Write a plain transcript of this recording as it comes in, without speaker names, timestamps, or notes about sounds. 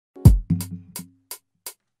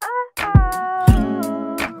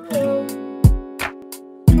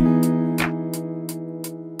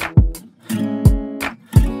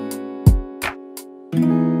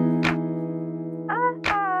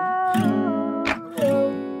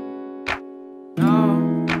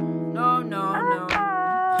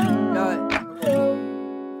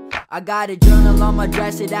I got a journal on my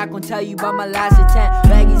dresser that gon' tell you about my last attempt.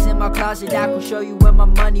 Baggies in my closet that gon' show you where my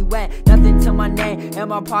money went. Nothing to my name, and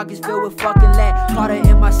my pockets filled with fucking land. Caught her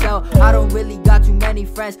in my cell, I don't really got too many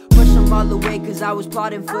friends. Push them all away cause I was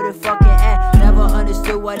plotting for the fucking end. Never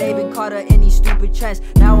understood why they been caught up in these stupid trends.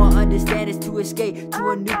 Now I understand it's to escape to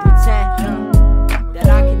a new pretend that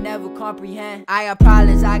I can never comprehend. I got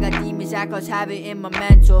problems, I got demons that cause havoc in my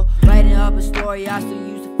mental. Writing up a story, I still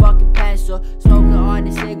use the fucking pencil. Smoking on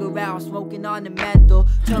the cigarette, I'm smoking on the menthol.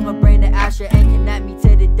 Turn my brain to ashes and connect me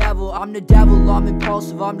to the devil. I'm the devil, I'm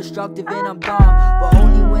impulsive, I'm destructive and I'm dumb. But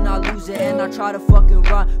only when I lose it and I try to fucking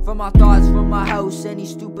run from my thoughts, from my house, and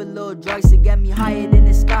these stupid little drugs to get me higher than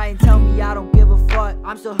the sky and tell me I don't give a fuck.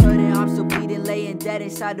 I'm still hurting, I'm still bleeding, laying dead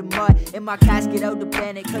inside the mud. In my casket out the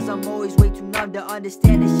planet, cause I'm always way too numb to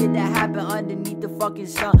understand the shit that happened underneath the fucking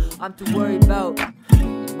sun. I'm too worried about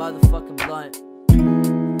this motherfucking blunt.